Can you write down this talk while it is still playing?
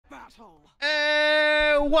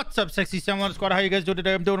Hey, what's up, sexy SamDaDude squad? How you guys doing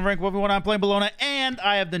today? I'm doing rank 1v1. I'm playing Bellona, and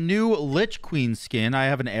I have the new Lich Queen skin. I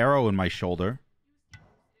have an arrow in my shoulder.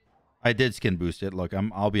 I did skin boost it. Look,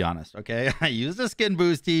 I'll be honest, okay? I used the skin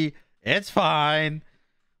boosty. It's fine.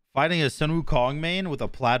 Fighting a Sun Wukong main with a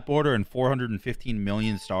plat border and 415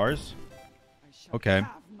 million stars. Okay.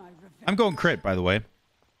 I'm going crit, by the way.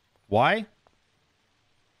 Why?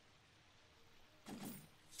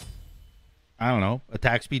 I don't know.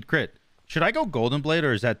 Attack speed crit. Should I go Golden Blade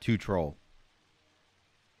or is that too troll?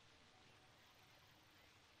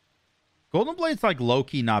 Golden Blade's like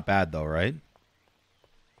low-key not bad though, right?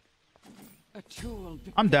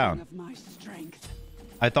 I'm down.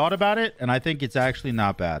 I thought about it and I think it's actually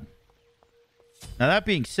not bad. Now that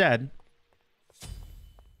being said,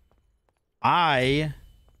 oh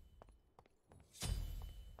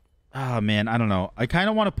man, I don't know. I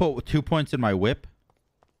kind of want to put 2 points in my whip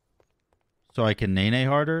so I can nay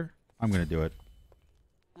harder. I'm going to do it.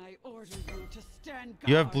 I order you to stand guard.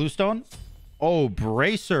 You have Bluestone? Oh,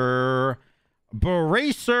 Bracer.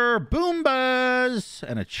 Bracer Boombas.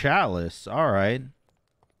 And a Chalice. All right.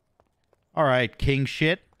 All right, king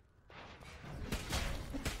shit.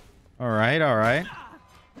 All right, all right.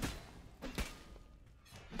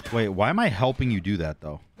 Wait, why am I helping you do that,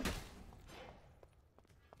 though?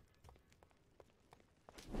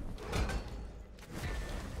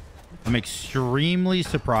 I'm extremely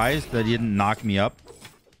surprised that he didn't knock me up.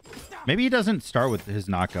 Maybe he doesn't start with his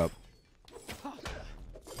knock up.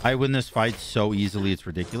 I win this fight so easily, it's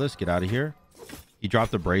ridiculous. Get out of here. He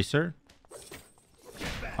dropped the bracer.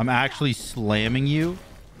 I'm actually slamming you.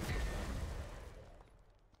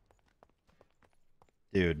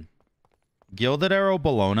 Dude. Gilded Arrow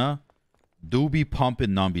Bellona do be pumping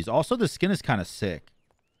numbies. Also, the skin is kind of sick.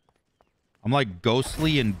 I'm like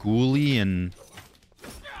ghostly and ghouly and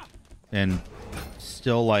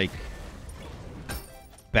still like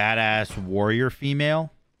badass warrior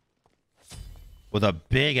female with a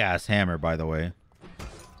big ass hammer, by the way.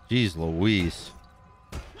 Jeez Louise.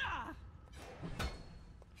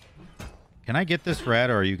 Can I get this red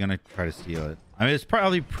or are you gonna try to steal it? I mean, it's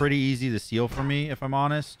probably pretty easy to steal for me if I'm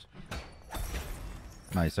honest.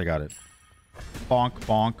 Nice, I got it. Bonk,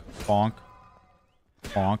 bonk, bonk,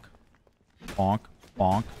 bonk, bonk,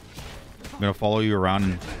 bonk. I'm gonna follow you around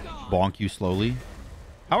and bonk you slowly.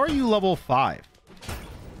 How are you level 5?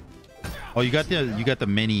 Oh, you got the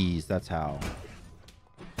minis. That's how.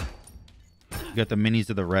 You got the minis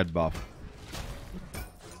of the red buff.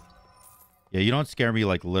 Yeah, you don't scare me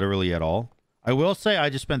like literally at all. I will say I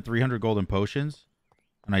just spent 300 golden potions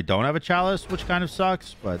and I don't have a chalice, which kind of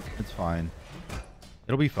sucks, but it's fine.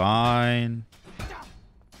 It'll be fine.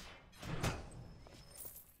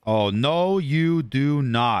 Oh, no, you do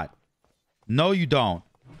not. No, you don't.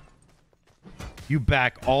 You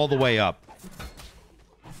back all the way up.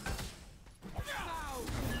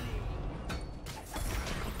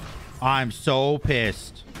 I'm so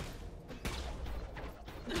pissed.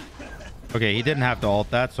 Okay, he didn't have to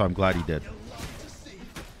ult that, so I'm glad he did.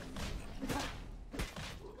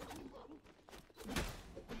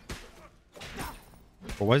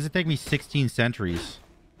 But why does it take me 16 centuries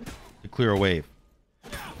to clear a wave?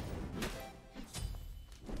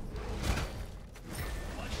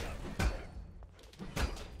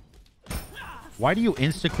 Why do you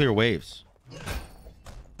insta-clear waves?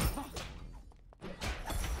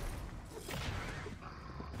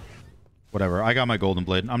 Whatever. I got my golden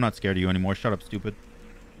blade. I'm not scared of you anymore. Shut up, stupid.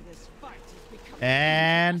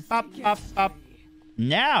 And pop, pop, pop.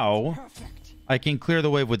 Now, I can clear the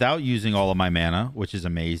wave without using all of my mana, which is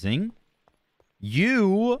amazing.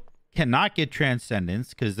 You cannot get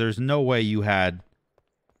Transcendence because there's no way you had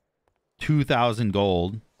 2,000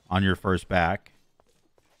 gold on your first back.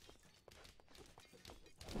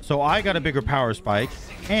 So I got a bigger power spike,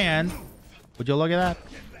 and would you look at that?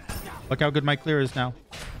 Look how good my clear is now.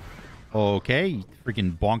 Okay, you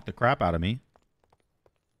freaking bonked the crap out of me.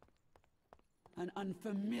 An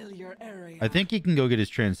unfamiliar area. I think he can go get his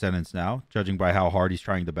Transcendence now, judging by how hard he's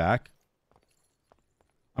trying to back.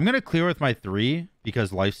 I'm gonna clear with my 3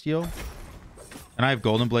 because lifesteal, and I have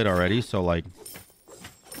Golden Blade already, so like.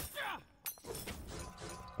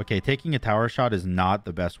 Okay, taking a tower shot is not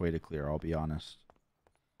the best way to clear. I'll be honest.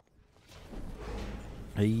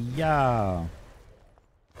 Yeah.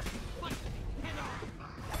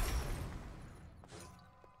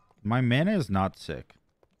 My mana is not sick.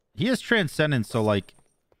 He has Transcendence, so like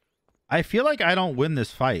I feel like I don't win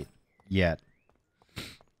this fight yet.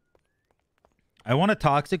 I want a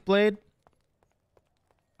Toxic Blade.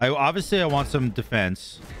 Obviously I want some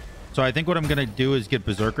defense. So I think what I'm gonna do is get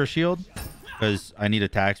Berserker Shield because I need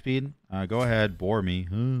attack speed. Go ahead, bore me.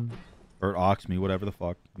 Or ox me, whatever the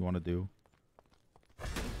fuck you want to do.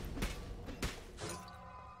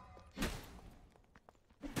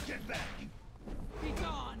 Get back. Be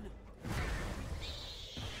gone.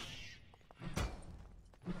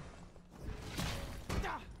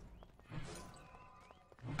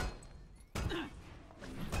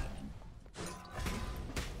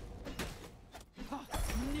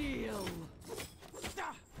 Kneel.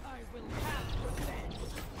 I will have revenge.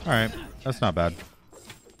 All right, that's not bad.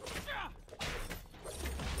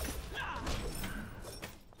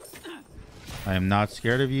 I am not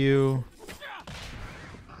scared of you.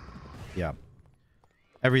 Yeah.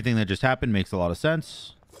 Everything that just happened makes a lot of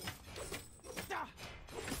sense.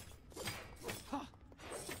 A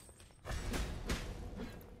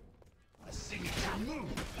signature move.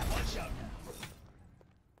 Watch out now.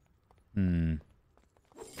 Hmm.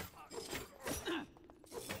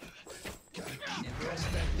 Gotta keep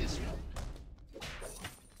respect this one.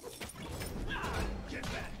 Get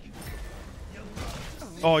back.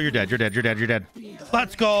 Oh, you're dead. You're dead. You're dead. You're dead.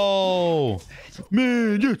 Let's go.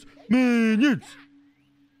 Minions. Minions.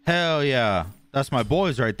 Hell yeah. That's my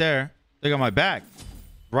boys right there. They got my back.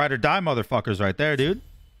 Ride or die motherfuckers right there, dude.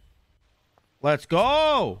 Let's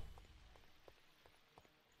go.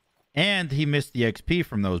 And he missed the XP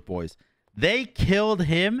from those boys. They killed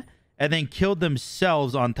him and then killed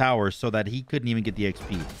themselves on towers so that he couldn't even get the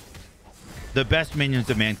XP. The best minions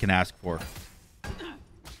a man can ask for.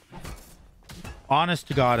 Honest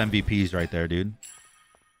to God MVPs right there, dude.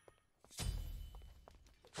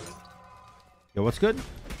 Yo, what's good?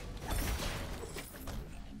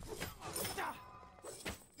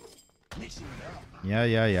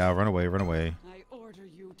 Yeah. Run away, run away. I order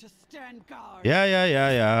you to stand guard.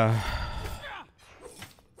 Yeah.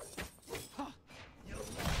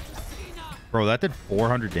 Bro, that did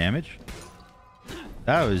 400 damage.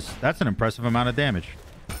 That's an impressive amount of damage.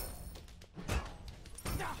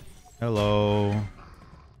 Hello.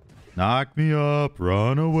 Knock me up,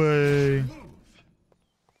 run away.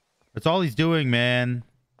 That's all he's doing, man.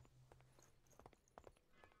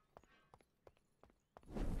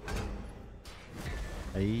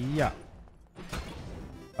 Yeah.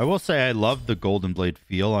 I will say I love the Golden Blade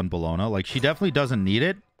feel on Bellona. Like, she definitely doesn't need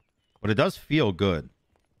it, but it does feel good.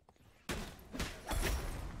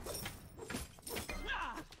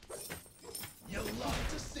 You'll love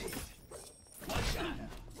to see it. Watch out now.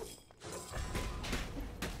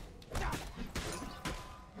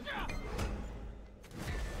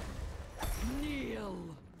 Kneel.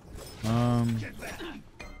 Get back.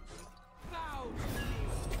 Bow.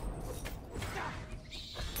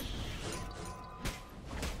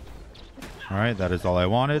 All right, that is all I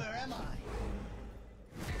wanted. Where am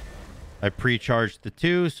I? I pre-charged the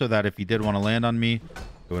 2 so that if he did want to land on me,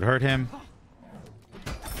 it would hurt him.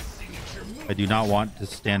 Signature move. I do not want to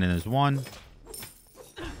stand in his 1.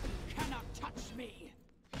 Cannot touch me.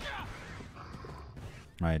 All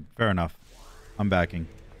right, fair enough. I'm backing.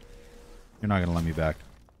 You're not going to let me back.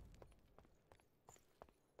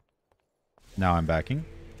 Now I'm backing.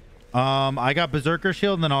 I got Berserker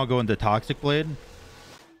Shield, and then I'll go into Toxic Blade.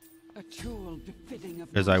 A tool befitting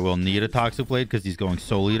of Because I will need a Toxic Blade because he's going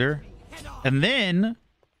Soul Eater. And then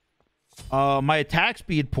my attack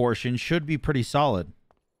speed portion should be pretty solid.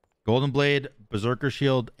 Golden Blade, Berserker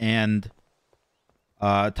Shield, and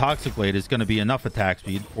Toxic Blade is going to be enough attack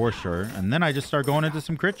speed for sure. And then I just start going into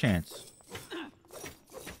some crit chance.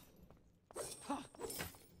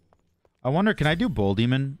 I wonder, can I do Bull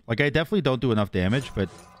Demon? Like, I definitely don't do enough damage, but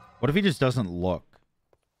what if he just doesn't look?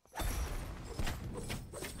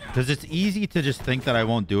 Because it's easy to just think that I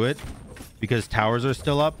won't do it because towers are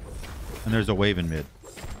still up and there's a wave in mid.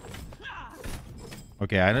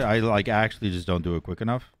 Okay, I like actually just don't do it quick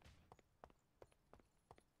enough.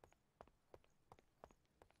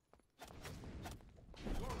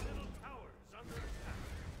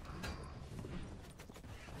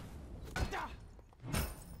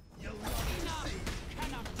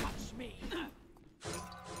 Cannot touch me.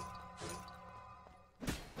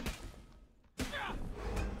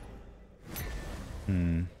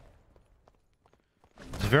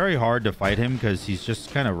 It's very hard to fight him because he's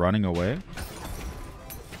just kind of running away.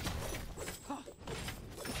 You'll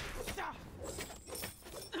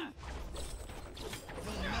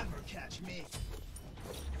never catch me.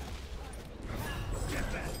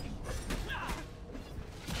 Get back.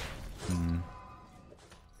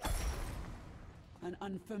 An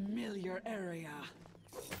unfamiliar area.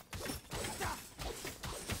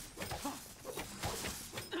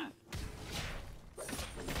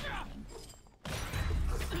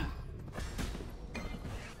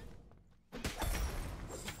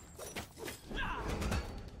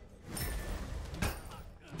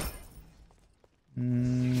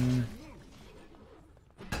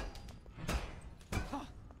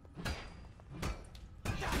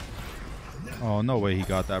 Oh, no way he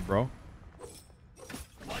got that, bro.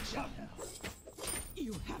 Watch out now.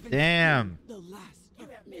 You haven't Damn. seen the last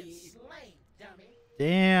of me.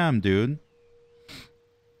 Damn, dude.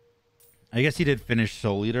 I guess he did finish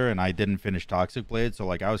Soul Eater and I didn't finish Toxic Blade. So,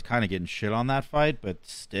 like, I was kind of getting shit on that fight. But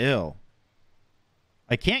still.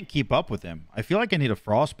 I can't keep up with him. I feel like I need a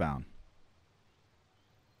Frostbound.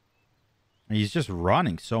 And he's just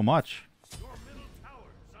running so much.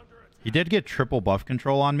 He did get triple buff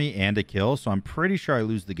control on me and a kill, so I'm pretty sure I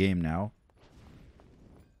lose the game now.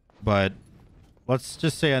 But let's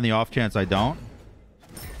just say on the off chance I don't.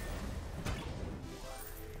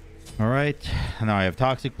 Alright, now I have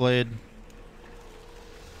Toxic Blade.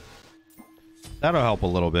 That'll help a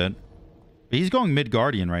little bit. But he's going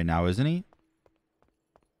mid-Guardian right now, isn't he?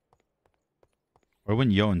 Or went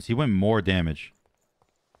Yones. He went more damage.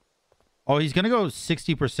 Oh, he's going to go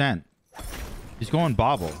 60%. He's going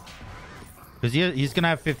Bobble. Because he's going to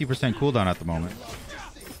have 50% cooldown at the moment.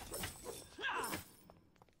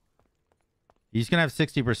 He's going to have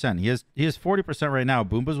 60%. He has 40% right now.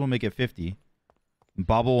 Boombas will make it 50. And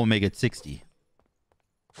Bobble will make it 60.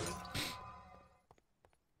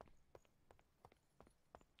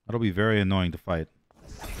 That'll be very annoying to fight.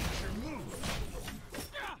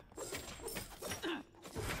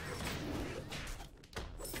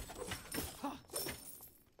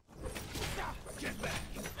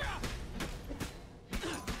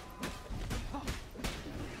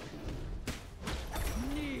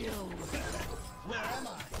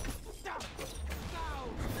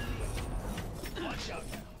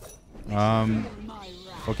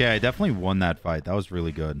 Okay, I definitely won that fight. That was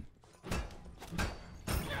really good.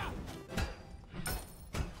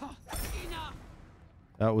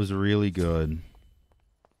 That was really good.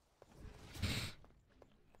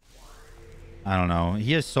 I don't know.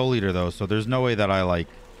 He has Soul Eater, though, so there's no way that I, like...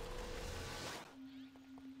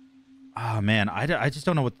 Oh, man. I just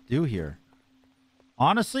don't know what to do here.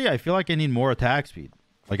 Honestly, I feel like I need more attack speed.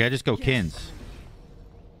 Like, I just go Kins.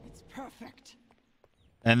 It's perfect.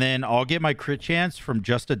 And then I'll get my crit chance from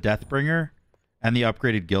just a Deathbringer and the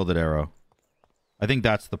upgraded Gilded Arrow. I think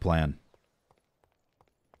that's the plan.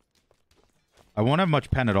 I won't have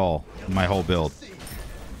much pen at all in my whole build.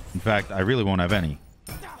 In fact, I really won't have any.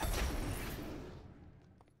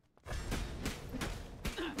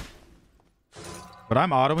 But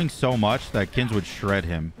I'm autoing so much that Kins would shred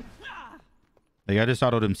him. Like, I just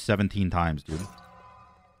autoed him 17 times, dude.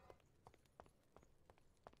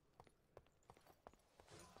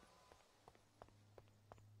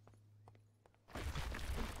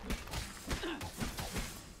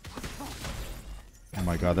 Oh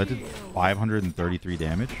my god, that did 533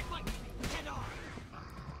 damage.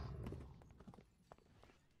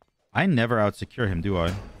 I never out-secure him, do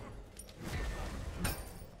I?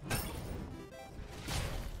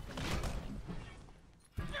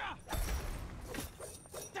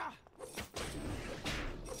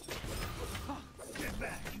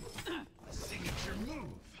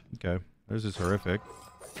 Okay, there's this horrific.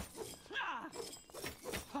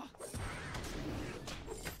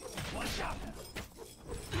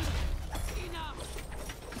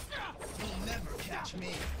 You'll never catch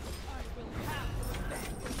me.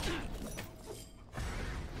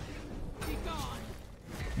 Keep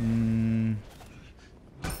going.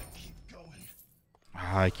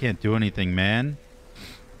 I can't do anything, man.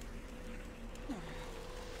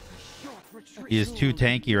 He is too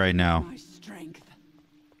tanky right now.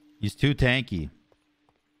 He's too tanky.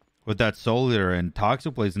 With that Soul Eater, and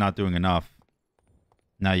Toxic Blade's not doing enough.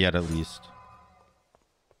 Not yet, at least.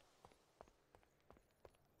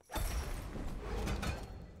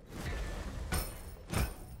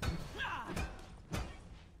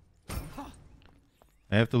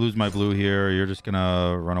 I have to lose my blue here. You're just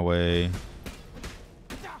gonna run away.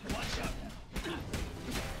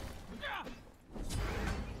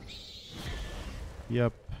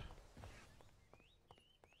 Yep.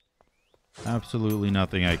 Absolutely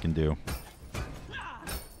nothing I can do.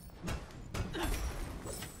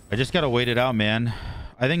 I just gotta wait it out, man.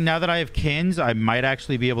 I think now that I have Kins, I might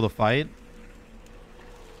actually be able to fight.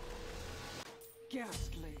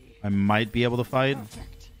 I might be able to fight.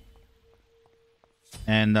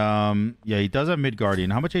 And, yeah, he does have mid-Guardian.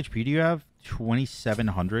 How much HP do you have?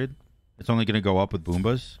 2,700. It's only gonna go up with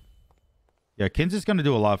Boombas. Yeah, Kins is gonna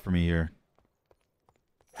do a lot for me here.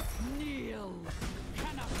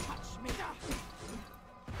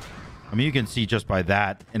 I mean, you can see just by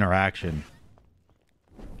that interaction,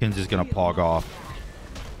 Kins is going to pog off.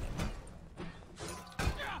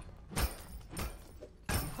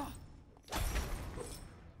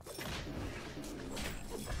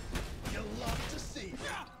 You'll love to see.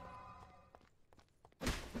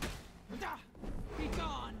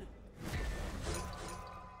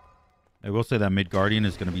 will say that mid guardian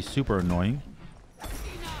is going to be super annoying.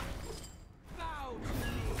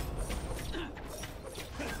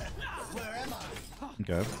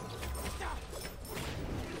 Okay.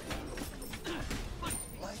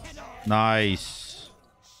 Nice.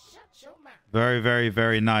 Very, very,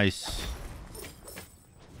 very nice.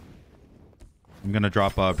 I'm going to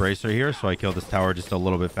drop a bracer here so I kill this tower just a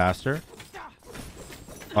little bit faster.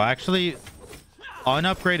 Oh, actually,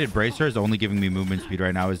 unupgraded bracer is only giving me movement speed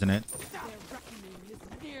right now, isn't it?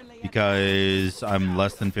 Because I'm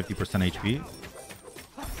less than 50% HP.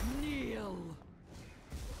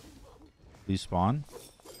 Please spawn.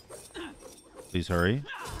 Please hurry.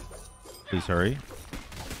 Please hurry.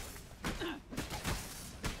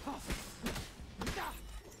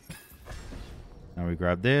 Now we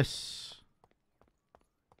grab this.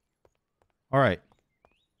 All right.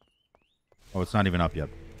 Oh, it's not even up yet.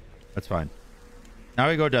 That's fine. Now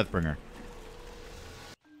we go Deathbringer.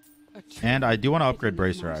 And I do want to upgrade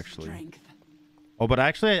Bracer, actually. Oh, but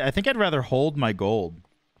actually, I think I'd rather hold my gold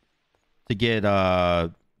to get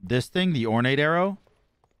this thing, the Ornate Arrow.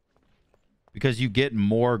 Because you get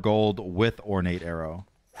more gold with Ornate Arrow.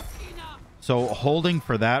 So holding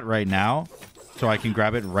for that right now, so I can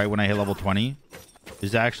grab it right when I hit level 20,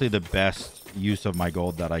 is actually the best use of my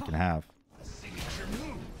gold that I can have.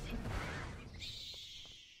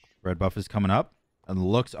 Red buff is coming up and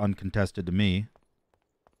looks uncontested to me,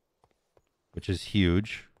 which is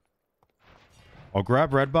huge. I'll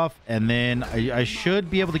grab red buff and then I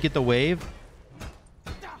should be able to get the wave,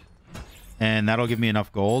 and that'll give me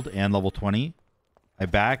enough gold and level 20. I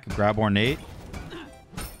back, grab Ornate,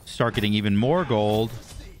 start getting even more gold,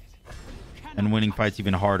 and winning fights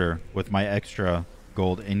even harder with my extra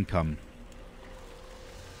gold income.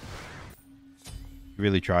 You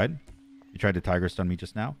really tried? You tried to Tiger Stun me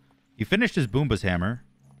just now? He finished his Boomba's Hammer.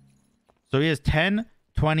 So he has 10,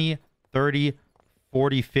 20, 30,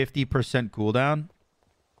 40, 50% cooldown.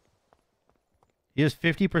 He has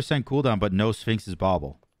 50% cooldown, but no Sphinx's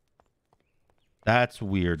Bauble. That's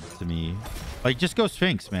weird to me. Like, just go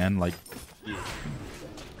Sphinx, man. Like,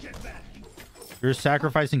 you're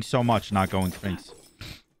sacrificing so much not going Sphinx.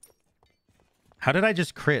 How did I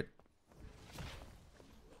just crit?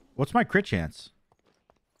 What's my crit chance?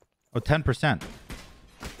 Oh, 10%.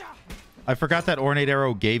 I forgot that Ornate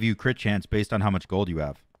Arrow gave you crit chance based on how much gold you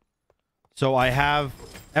have. So I have...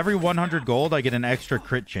 Every 100 gold, I get an extra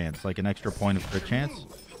crit chance. Like an extra point of crit chance.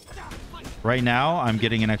 Right now, I'm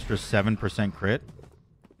getting an extra 7% crit.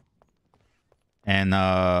 And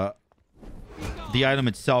the item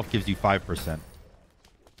itself gives you 5%.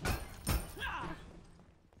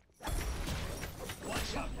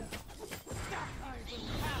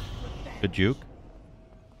 Good juke.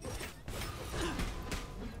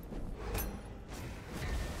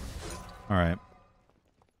 All right.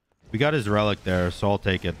 We got his relic there, so I'll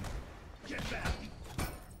take it. Get back.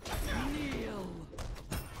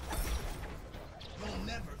 You'll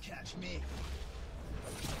never catch me.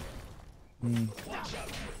 Watch out.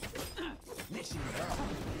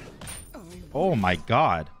 Oh my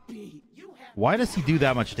god. Why does he do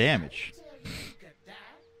that much damage?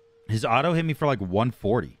 His auto hit me for like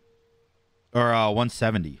 140. Or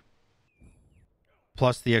 170.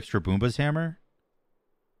 Plus the extra Boomba's Hammer.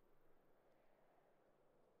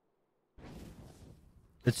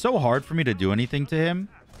 It's so hard for me to do anything to him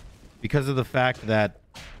because of the fact that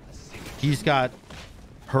he's got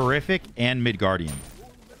Horrific and Midgardian.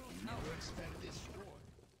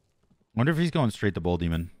 Wonder if he's going straight to Bull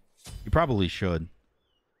Demon. He probably should.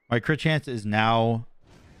 My crit chance is now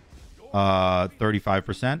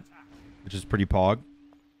 35%, which is pretty pog.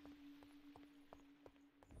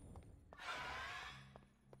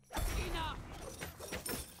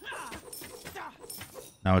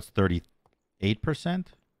 Now it's 38%.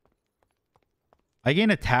 I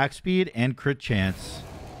gain attack speed and crit chance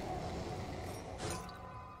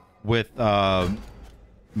with my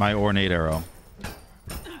Ornate Arrow.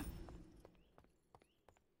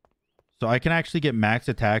 So I can actually get max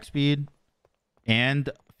attack speed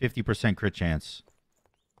and 50% crit chance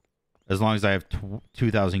as long as I have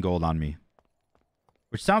 2,000 gold on me.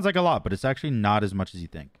 Which sounds like a lot, but it's actually not as much as you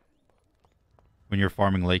think when you're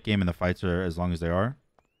farming late game and the fights are as long as they are.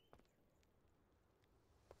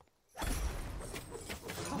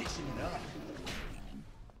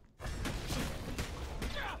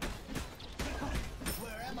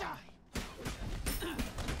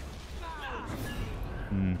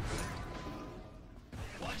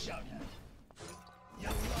 Watch out.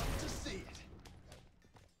 You'll love to see it.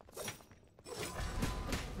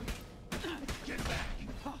 Get back.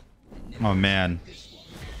 Oh man.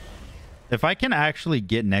 If I can actually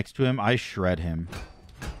get next to him, I shred him.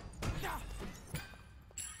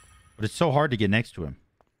 But it's so hard to get next to him.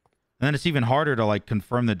 And then it's even harder to like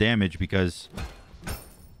confirm the damage because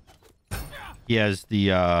he has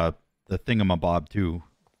the thingamabob too,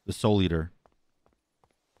 the Soul Eater.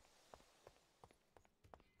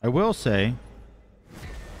 I will say,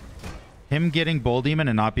 him getting Bull Demon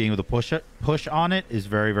and not being able to push on it is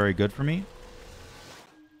very, very good for me.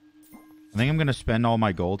 I think I'm going to spend all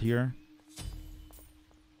my gold here.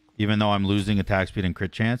 Even though I'm losing attack speed and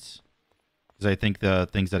crit chance. Because I think the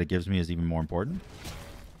things that it gives me is even more important.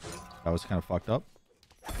 That was kind of fucked up.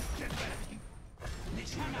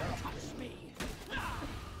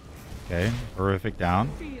 Okay, horrific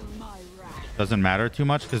down. Doesn't matter too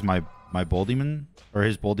much because my Bull Demon, or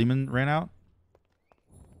his Bull Demon ran out.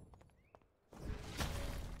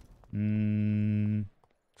 He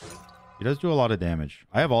does do a lot of damage.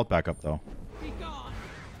 I have ult back up though.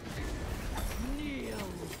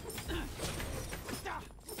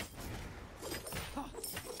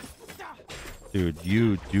 Dude,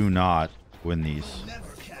 you do not win these.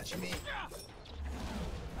 Never catch me.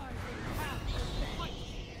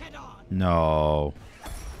 No.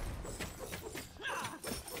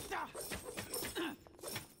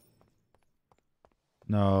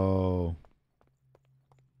 No.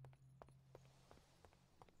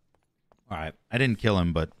 Alright. I didn't kill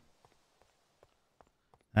him, but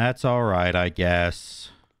that's alright, I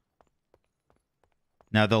guess.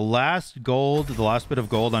 Now, the last bit of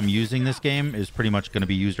gold I'm using this game is pretty much going to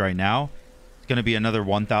be used right now. It's going to be another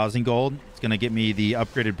 1,000 gold. It's going to get me the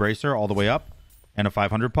upgraded bracer all the way up and a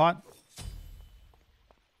 500 pot.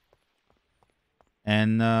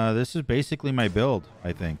 And this is basically my build,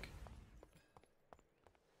 I think.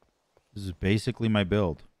 This is basically my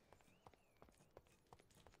build.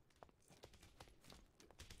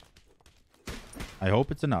 I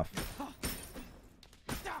hope it's enough.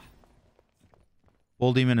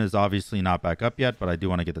 Bull Demon is obviously not back up yet, but I do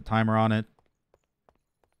want to get the timer on it.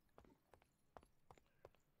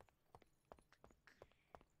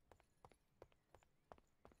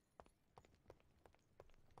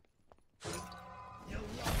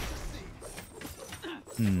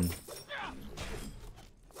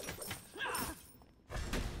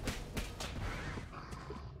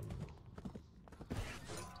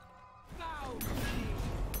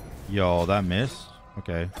 Yo, that missed?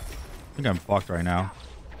 Okay. I think I'm fucked right now.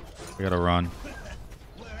 I gotta run.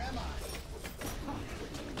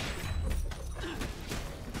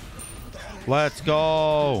 Let's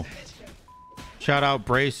go. Shout out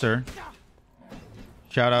Bracer.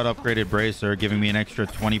 Shout out upgraded Bracer, giving me an extra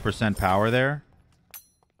 20% power there.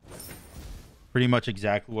 Pretty much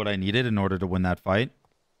exactly what I needed in order to win that fight.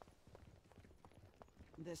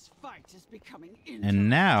 This fight is becoming And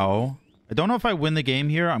now, I don't know if I win the game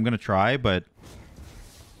here. I'm gonna try, but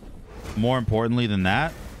more importantly than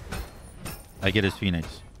that, I get his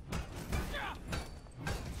Phoenix.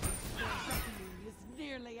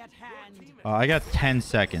 I got 10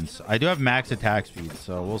 seconds. I do have max attack speed,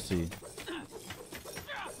 so we'll see.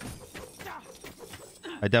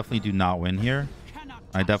 I definitely do not win here.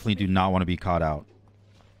 I definitely do not want to be caught out.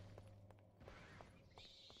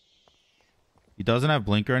 He doesn't have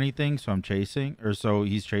blink or anything, so I'm chasing, or so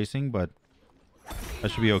he's chasing, but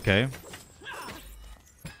that should be okay.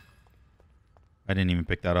 I didn't even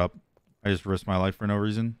pick that up. I just risked my life for no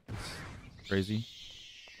reason. It's crazy.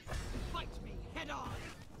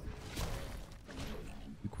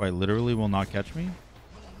 You quite literally will not catch me.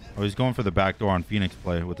 Oh, he's going for the back door on Phoenix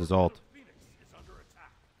play with his ult.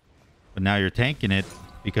 But now you're tanking it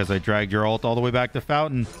because I dragged your ult all the way back to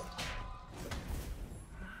Fountain.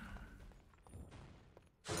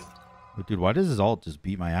 But dude, why does his ult just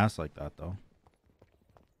beat my ass like that, though?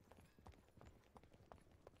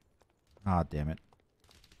 Ah, damn it.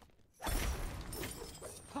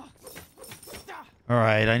 All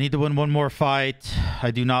right, I need to win one more fight.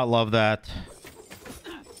 I do not love that.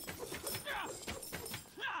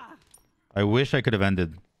 I wish I could have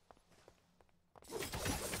ended.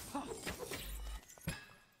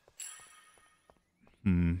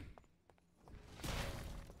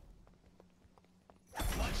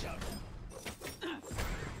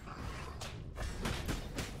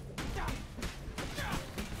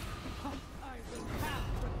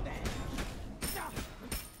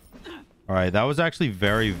 All right, that was actually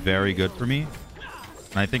very, very good for me.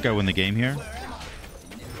 And I think I win the game here.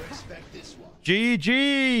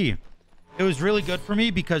 GG! It was really good for me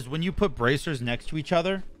because when you put bracers next to each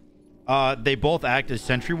other, they both act as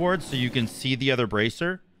sentry wards, so you can see the other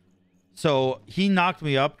bracer. So he knocked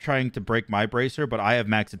me up trying to break my bracer, but I have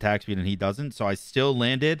max attack speed and he doesn't. So I still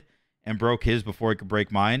landed and broke his before he could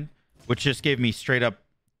break mine, which just gave me straight up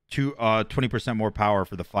 20% more power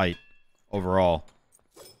for the fight overall.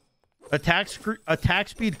 Attack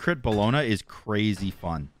speed crit Bellona is crazy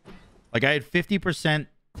fun. Like I had 50%.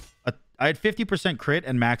 I had 50% crit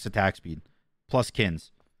and max attack speed, plus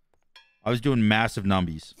kins. I was doing massive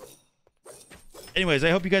numbies. Anyways,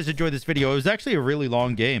 I hope you guys enjoyed this video. It was actually a really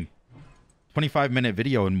long game. 25-minute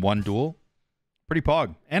video in one duel. Pretty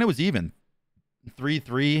pog. And it was even.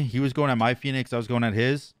 3-3. He was going at my Phoenix. I was going at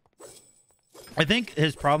his. I think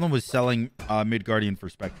his problem was selling Mid Guardian for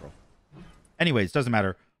Spectral. Anyways, doesn't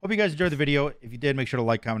matter. Hope you guys enjoyed the video. If you did, make sure to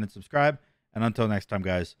like, comment, and subscribe. And until next time,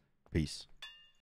 guys, peace.